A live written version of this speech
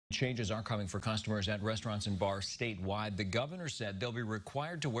Changes are coming for customers at restaurants and bars statewide. The governor said they'll be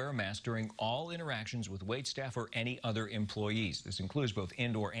required to wear a mask during all interactions with waitstaff or any other employees. This includes both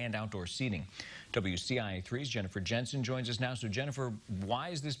indoor and outdoor seating. WCIA3's Jennifer Jensen joins us now. So, Jennifer, why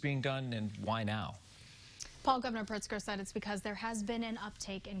is this being done and why now? Paul, Governor Pritzker said it's because there has been an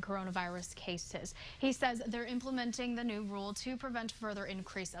uptake in coronavirus cases. He says they're implementing the new rule to prevent further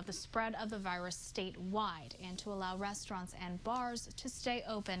increase of the spread of the virus statewide and to allow restaurants and bars to stay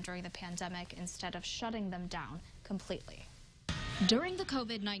open during the pandemic instead of shutting them down completely. During the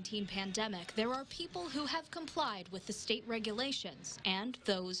COVID-19 pandemic, there are people who have complied with the state regulations and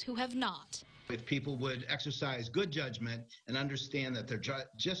those who have not. If people would exercise good judgment and understand that they're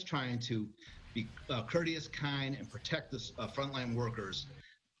just trying to be courteous, kind, and protect the frontline workers,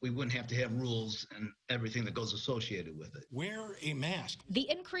 we wouldn't have to have rules and everything that goes associated with it. Wear a mask. The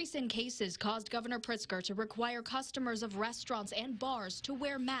increase in cases caused Governor Pritzker to require customers of restaurants and bars to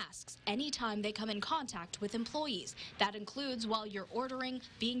wear masks anytime they come in contact with employees. That includes while you're ordering,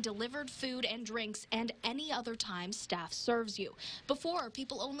 being delivered food and drinks, and any other time staff serves you. Before,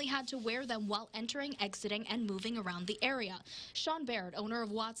 people only had to wear them while entering, exiting, and moving around the area. Sean Baird, owner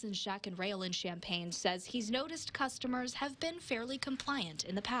of Watson's Shack and Rail in Champaign, says he's noticed customers have been fairly compliant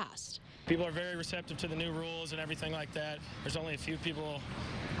in the past. People are very receptive to the new rules and everything like that. There's only a few people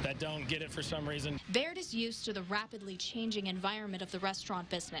that don't get it for some reason. Baird is used to the rapidly changing environment of the restaurant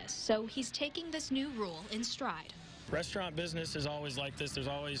business, so he's taking this new rule in stride. Restaurant business is always like this. There's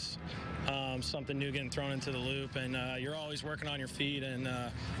always something new getting thrown into the loop, and you're always working on your feet and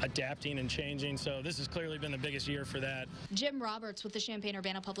adapting and changing. So this has clearly been the biggest year for that. Jim Roberts with the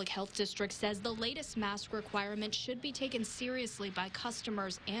Champaign-Urbana Public Health District says the latest mask requirement should be taken seriously by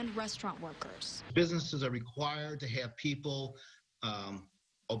customers and restaurant workers. Businesses are required to have people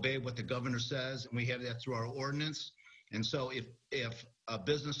obey what the governor says, and we have that through our ordinance. And so if a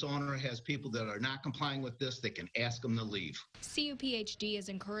business owner has people that are not complying with this, they can ask them to leave. CUPHD is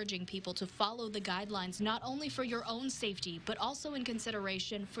encouraging people to follow the guidelines not only for your own safety, but also in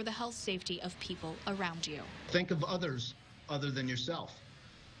consideration for the health safety of people around you. Think of others other than yourself.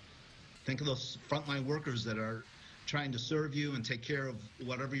 Think of those frontline workers that are trying to serve you and take care of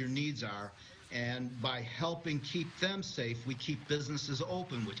whatever your needs are. And by helping keep them safe, we keep businesses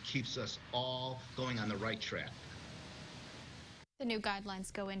open, which keeps us all going on the right track. The new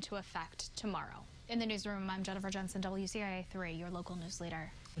guidelines go into effect tomorrow. In the newsroom, I'm Jennifer Jensen, WCIA3, your local news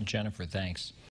leader. Jennifer, thanks.